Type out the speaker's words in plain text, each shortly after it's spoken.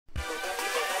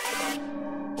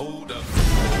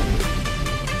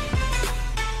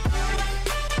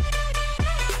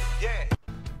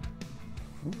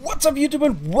What's up YouTube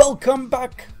and welcome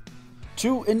back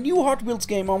to a new Hot Wheels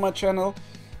game on my channel,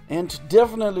 and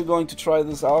definitely going to try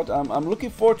this out. I'm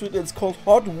looking forward to it. It's called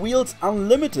Hot Wheels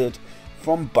Unlimited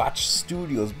from Budge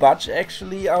Studios. Budge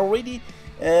actually already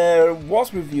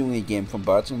was reviewing a game from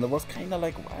Budge, and it was kind of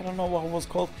like, I don't know what it was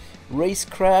called,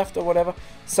 Racecraft or whatever,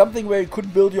 something where you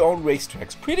could build your own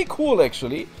racetracks. Pretty cool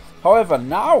actually. However,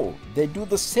 now they do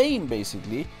the same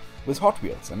basically with Hot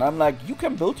Wheels, and I'm like, you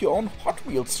can build your own Hot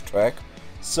Wheels track.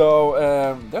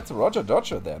 So that's a Roger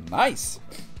Dodger there. Nice.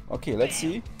 Okay, let's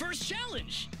see. First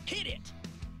challenge. Hit it.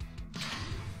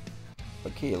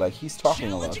 Okay, like he's talking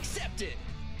a lot. Challenge accepted.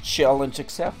 Challenge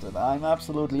accepted. I'm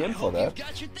absolutely in for that. You've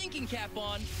got your thinking cap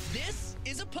on. This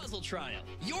is a puzzle trial.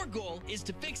 Your goal is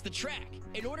to fix the track.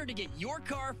 In order to get your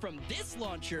car from this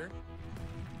launcher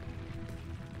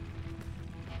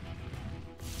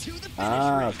to the finish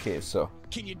line. Okay, so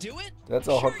Can you do it? that's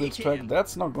our Hot Wheels track. Can.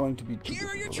 That's not going to be too Here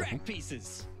are your difficult, I track think.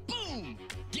 pieces. Boom!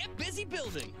 Get busy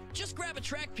building. Just grab a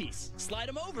track piece, slide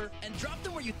them over, and drop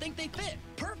them where you think they fit.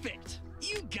 Perfect.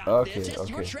 You got this. Test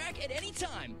your track at any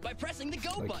time by pressing the go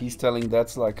Like button. he's telling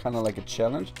that's like kind of like a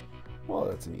challenge. Well,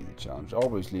 that's an easy challenge.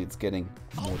 Obviously, it's getting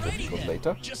more Alrighty difficult then.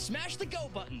 later. Just smash the go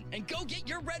button and go get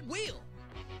your red wheel.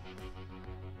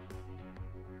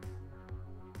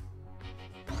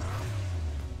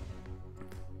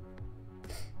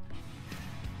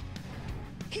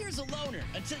 Here's a loaner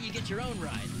until you get your own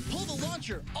ride. Pull the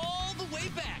launcher all the way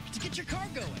back to get your car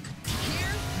going.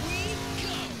 Here we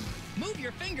go. Move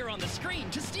your finger on the screen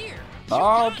to steer.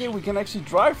 Okay, we can actually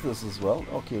drive this as well.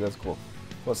 Okay, that's cool.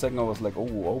 For a second I was like,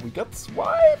 oh, we got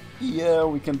swipe. Yeah,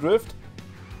 we can drift.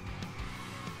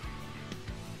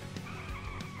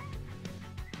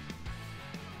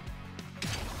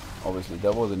 Obviously,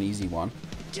 that was an easy one.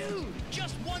 Dude,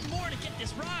 just one more to get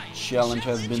this ride. Challenge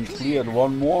has been cleared.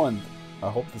 One more, and I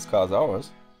hope this car's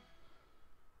ours.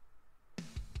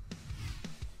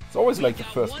 It's always like the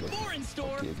first one one. more in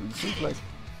store. Okay, it seems like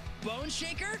Bone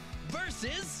Shaker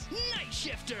versus Night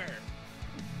Shifter.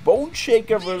 Bone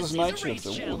Shaker This versus is Night a race Shifter.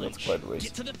 Ooh, challenge. that's quite a race.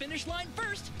 Get to the finish line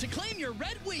first to claim your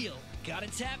red wheel. Gotta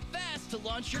tap fast to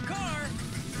launch your car.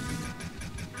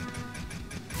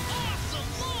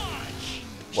 Awesome launch!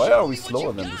 Why Show are we me what slower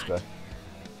you than this got. guy?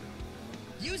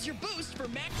 Use your boost for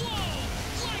max.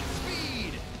 Whoa! Light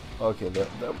speed! Okay,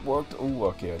 that worked. Oh,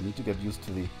 okay, I need to get used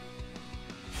to the...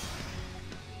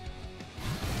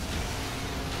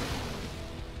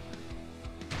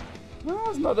 No,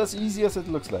 it's not as easy as it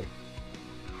looks like.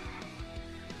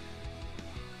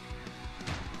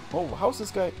 Oh, how's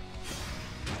this guy?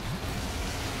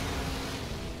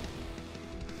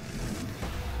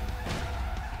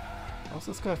 How's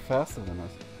this guy faster than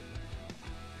us?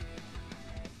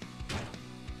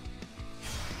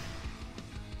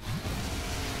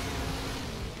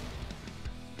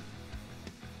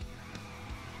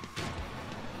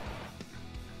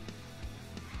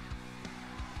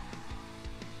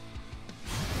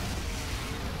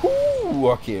 Ooh,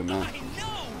 okay, man. I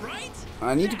know, right?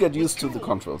 I need to get That used to was the cool.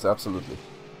 controls, absolutely.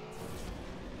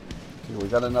 Okay, we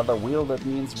got another wheel, that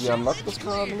means we unlock this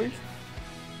car, I believe.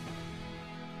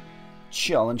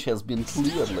 Challenge has been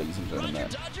cleared, ladies and Roger gentlemen.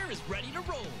 Dodger is ready to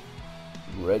roll.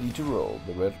 Ready to roll,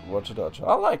 the red Roger Dodger.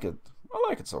 I like it. I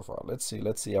like it so far. Let's see,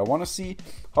 let's see. I want to see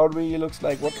how it really looks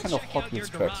like, what We'll kind of check Hot out your Wheels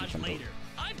tracks you garage can build. later.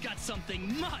 I've got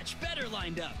something much better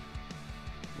lined up.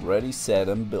 Ready, set,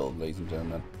 and build, ladies and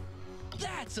gentlemen.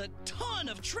 That's a ton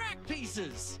of track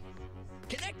pieces.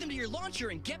 Connect them to your launcher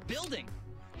and get building.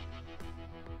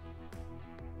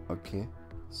 Okay,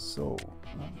 so,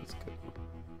 let's go.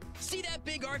 See that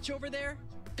big arch over there?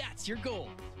 That's your goal.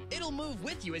 It'll move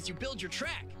with you as you build your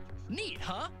track. Neat,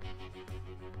 huh?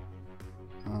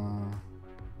 Let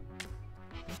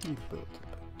me build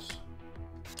a bit.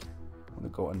 I'm gonna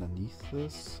go underneath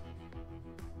this.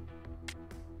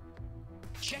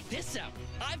 Check this out.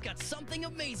 I've got something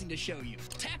amazing to show you.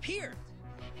 Tap here.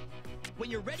 When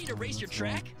you're ready to race your that's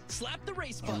wrong. track, slap the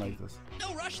race I button. like this.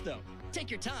 No rush though. Take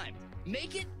your time.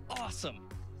 Make it awesome.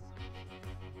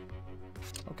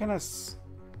 How can I s...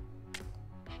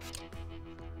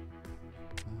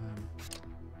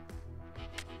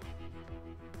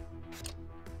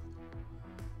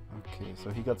 Okay, so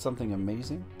he got something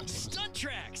amazing. Stunt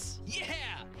tracks. Yeah,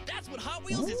 that's what Hot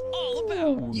Wheels is all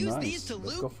about. Use nice. these to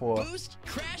Let's go loop, for- boost,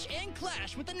 crash, and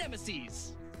clash with the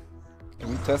Nemesis. Can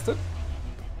we test it?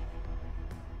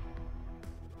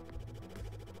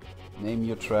 Name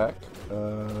your track.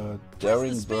 Press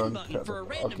Daring the spin Burn. button for a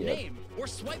random Okay. name, or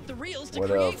swipe the reels to What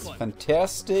create else? one.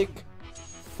 Fantastic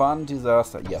Fun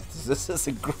Disaster. Yes, this is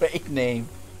a great name.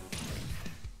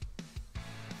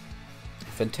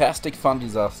 Fantastic Fun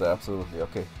Disaster. Absolutely.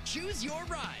 Okay. Choose your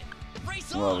ride.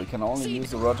 Race Well, on. we can only See,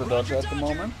 use the Roger Dodger at the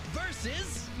moment.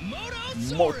 Versus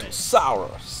Motosaurus.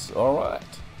 Motosaurus. Alright.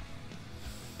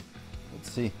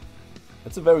 Let's see.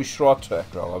 It's a very short track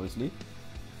though, obviously.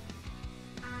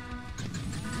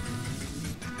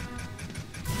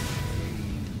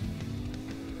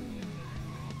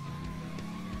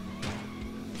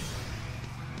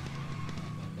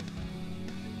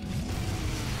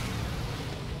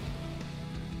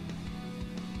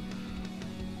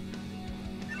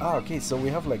 Ah, okay, so we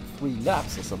have like 3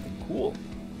 laps or something. Cool.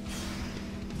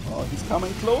 Oh, he's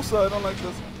coming closer. I don't like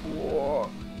this. Whoa.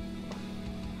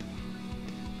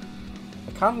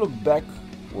 I can't look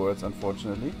backwards,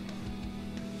 unfortunately.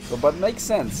 So, but makes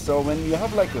sense. So when you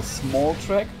have like a small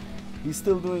track, he's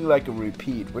still doing like a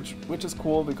repeat, which is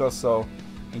cool because so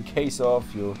in case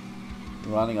of you're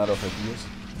running out of ideas.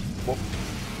 Whoop.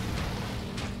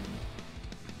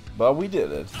 But we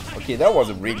did it. Okay, that was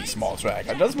a really small track.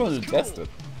 I just wanted to test it.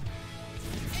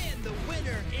 And the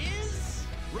winner is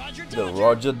Roger The Dodger.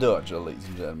 Roger Dodger, ladies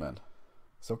and gentlemen.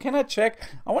 So can I check?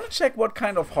 I want to check what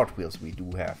kind of Hot Wheels we do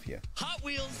have here. Hot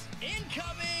Wheels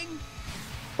incoming.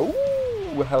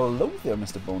 Oh, hello there,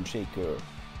 Mr. Bone Shaker.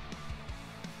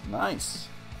 Nice.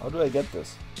 How do I get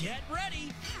this? Get ready.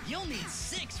 You'll need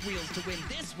 6 wheels to win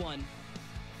this one.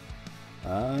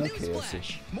 Okay, I see.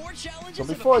 Newsflash. More challenges So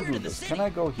have before I appeared do in the this, city, can I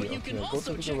go but here? you Okay, can I'll go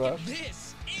also to the check garage. if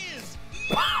this is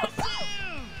massive.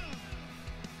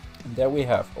 And there we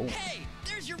have. Oh, Hey,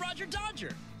 there's your Roger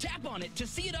Dodger. Tap on it to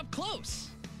see it up close.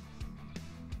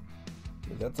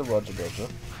 okay, that's a Roger Dodger.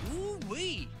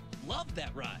 Ooh-wee. Love that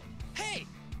ride. Hey,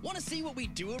 want to see what we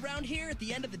do around here at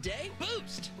the end of the day?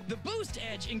 Boost! The Boost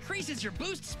Edge increases your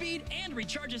boost speed and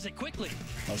recharges it quickly.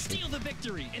 Okay. Steal the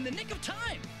victory in the nick of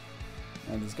time.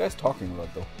 And this guy's talking a lot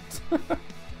though.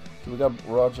 So we got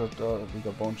Roger Dodger, we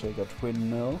got Bone Shaker, Twin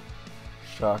Mill,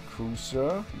 Shark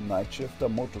Cruiser, Night Shifter,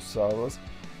 Motosaurus,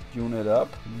 Unit Up,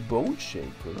 Bone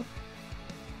Shaker.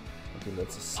 Okay,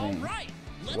 that's the All same. right,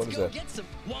 let's What is go that? get some.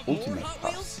 Want Ultimate more Hot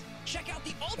Pass. Wheels? Check out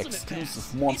the Ultimate Exclusive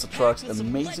Pass. monster It's trucks, packed with some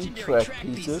amazing legendary track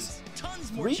pieces, tons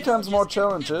 3 times more and epic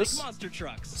challenges, monster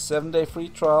trucks. 7-day free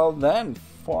trial, then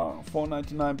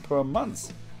 $4.99 per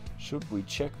month. Should we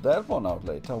check that one out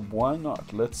later? Why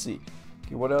not? Let's see.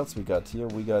 Okay, what else we got here?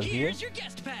 We got here. Here's your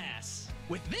guest pass.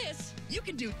 With this, you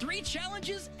can do 3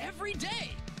 challenges every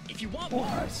day. If you want Oh, more,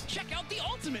 nice. check out the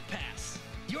Ultimate Pass.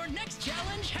 Your next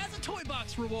challenge has a toy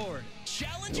box reward.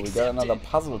 Challenge We got accepted. another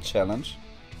puzzle challenge.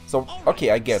 So, Alright,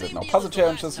 okay, I get it same now. deal Puzzle as the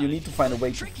last challenges, you time. need to find a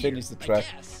way to Trickier, finish the I track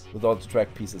guess. with all the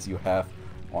track pieces you have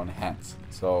on hand.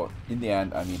 So, in the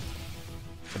end, I mean,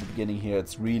 at the beginning here,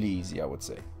 it's really easy, I would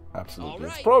say. Absolutely.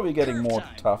 Alright, It's probably getting curve more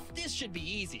time. tough. This should be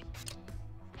easy.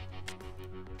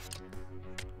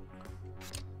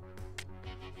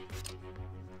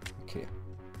 Okay,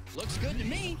 Looks good to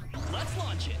me. Let's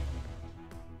launch it.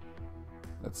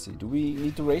 let's see. Do we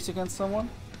need to race against someone?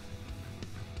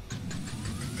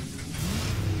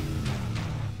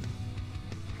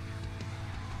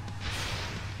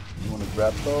 You want to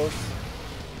grab those?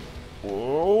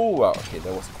 Oh, wow. Okay,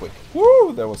 that was quick.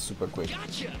 Woo, that was super quick.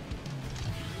 Gotcha.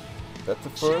 That's the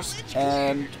first.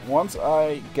 And once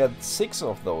I get 6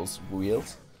 of those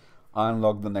wheels, I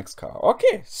unlock the next car.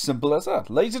 Okay, simple as that.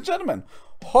 Ladies and gentlemen,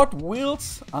 Hot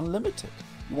Wheels Unlimited.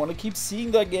 You want to keep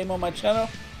seeing that game on my channel?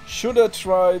 Should I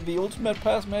try the Ultimate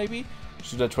Pass maybe?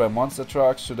 Should I try Monster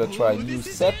Trucks? Should I try Ooh, new this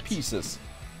is set it. pieces?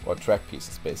 Or track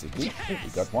pieces, basically. Yes, We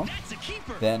got one. That's a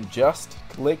keeper. Then just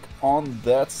click on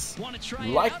that Wanna try it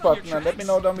like out on your button and let me tracks?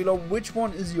 know down below which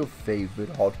one is your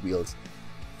favorite Hot Wheels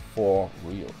for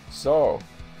real. So,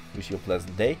 wish you a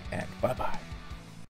pleasant day and bye bye.